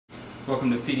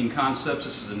Welcome to Feeding Concepts.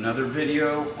 This is another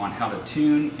video on how to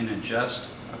tune and adjust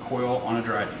a coil on a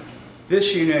drive unit.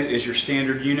 This unit is your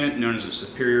standard unit known as a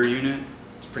superior unit.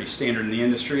 It's pretty standard in the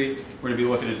industry. We're going to be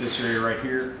looking at this area right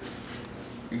here.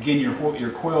 Again,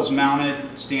 your coil's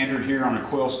mounted standard here on a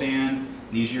coil stand.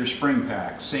 These are your spring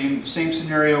packs. Same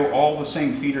scenario, all the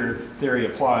same feeder theory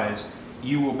applies.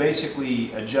 You will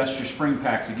basically adjust your spring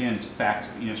packs again. It's back,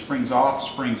 springs off,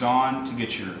 springs on to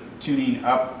get your tuning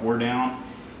up or down.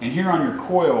 And here on your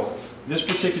coil, this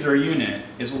particular unit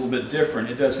is a little bit different.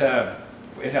 It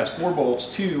has 4 bolts.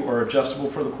 2 are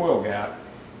adjustable for the coil gap,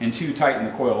 and 2 tighten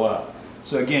the coil up.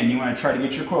 So again, you want to try to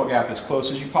get your coil gap as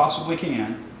close as you possibly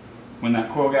can. When that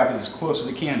coil gap is as close as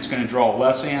it can, it's going to draw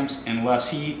less amps and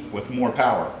less heat with more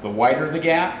power. The wider the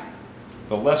gap,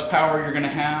 the less power you're going to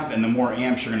have and the more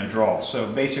amps you're going to draw. So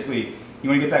basically, you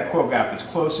want to get that coil gap as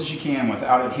close as you can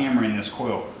without it hammering this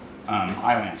coil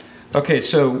eye-lamp. Okay,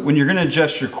 so when you're going to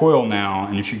adjust your coil now,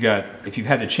 and if you've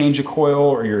had to change a coil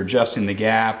or you're adjusting the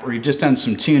gap or you've just done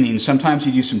some tuning, sometimes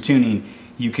you do some tuning,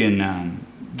 you can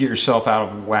get yourself out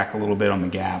of whack a little bit on the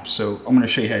gap. So I'm going to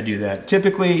show you how to do that.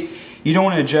 Typically, you don't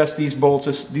want to adjust these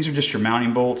bolts. These are just your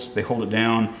mounting bolts. They hold it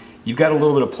down. You've got a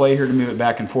little bit of play here to move it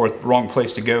back and forth. Wrong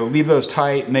place to go. Leave those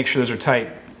tight. Make sure those are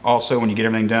tight also when you get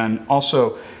everything done.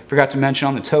 Also, forgot to mention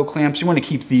on the toe clamps, you want to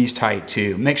keep these tight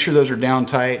too. Make sure those are down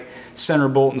tight. Center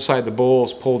bolt inside the bowl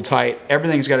is pulled tight.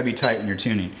 Everything's got to be tight when you're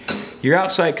tuning. Your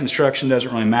outside construction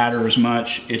doesn't really matter as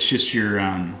much. It's just your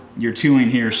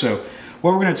tooling here. So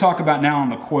what we're going to talk about now on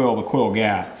the coil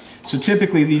gap. So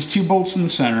typically these 2 bolts in the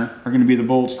center are going to be the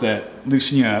bolts that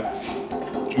loosen you up.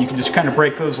 You can just kind of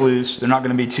break those loose. They're not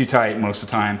going to be too tight most of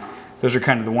the time. Those are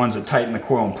kind of the ones that tighten the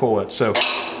coil and pull it. So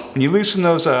when you loosen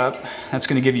those up, that's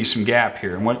going to give you some gap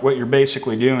here. And what you're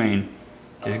basically doing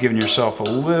is giving yourself a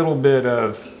little bit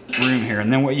of room here.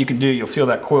 And then what you can do, you'll feel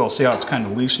that coil. See how it's kind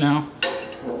of loose now?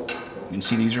 You can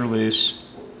see these are loose.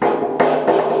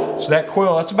 So that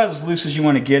coil, that's about as loose as you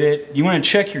want to get it. You want to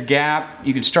check your gap.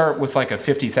 You can start with like a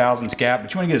 50 thousandths gap,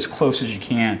 but you want to get as close as you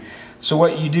can. So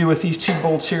what you do with these 2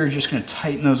 bolts here is just going to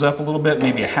tighten those up a little bit,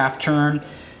 maybe a half turn.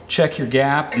 Check your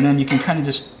gap, and then you can kind of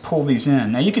just pull these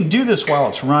in. Now you can do this while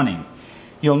it's running.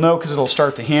 You'll know because it'll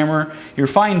start to hammer. Your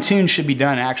fine tune should be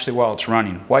done actually while it's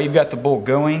running. While you've got the bolt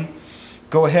going,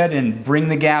 go ahead and bring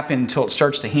the gap in until it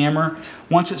starts to hammer.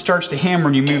 Once it starts to hammer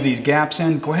and you move these gaps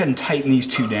in, go ahead and tighten these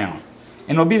 2 down.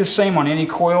 And it'll be the same on any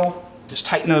coil. Just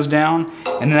tighten those down,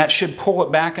 and then that should pull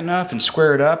it back enough and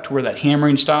square it up to where that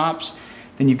hammering stops.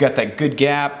 Then you've got that good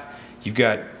gap. You've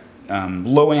got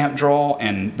low amp draw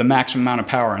and the maximum amount of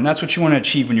power. And that's what you want to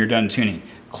achieve when you're done tuning.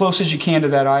 Close as you can to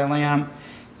that eye lamp.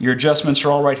 Your adjustments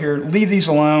are all right here. Leave these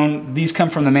alone. These come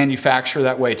from the manufacturer,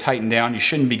 that way tighten down. You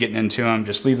shouldn't be getting into them.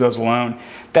 Just leave those alone.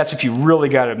 That's if you really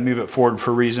got to move it forward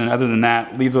for a reason. Other than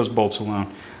that, leave those bolts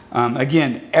alone.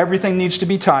 Again, everything needs to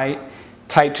be tight.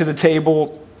 Tight to the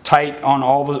table, tight on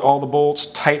all the bolts,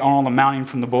 tight on all the mounting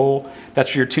from the bowl.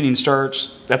 That's where your tuning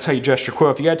starts. That's how you adjust your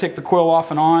coil. If you got to take the coil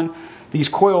off and on, these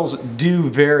coils do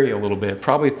vary a little bit,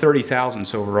 probably 30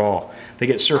 thousandths overall. They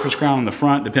get surface ground on the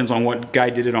front, depends on what guy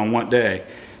did it on what day.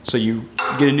 So you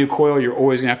get a new coil, you're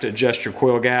always going to have to adjust your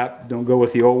coil gap. Don't go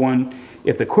with the old one.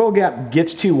 If the coil gap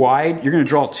gets too wide, you're going to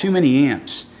draw too many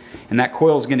amps. And that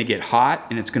coil is going to get hot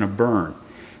and it's going to burn.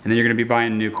 And then you're going to be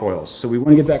buying new coils. So we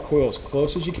want to get that coil as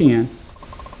close as you can.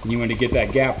 And you want to get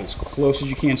that gap as close as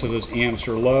you can so those amps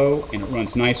are low and it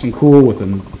runs nice and cool with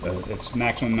its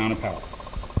maximum amount of power.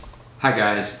 Hi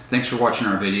guys, thanks for watching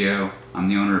our video. I'm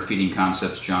the owner of Feeding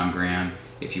Concepts, John Graham.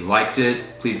 If you liked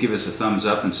it, please give us a thumbs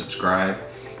up and subscribe.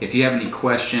 If you have any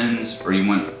questions or you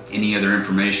want any other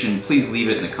information, please leave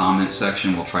it in the comment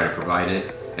section. We'll try to provide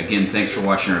it. Again, thanks for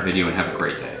watching our video and have a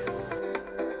great day.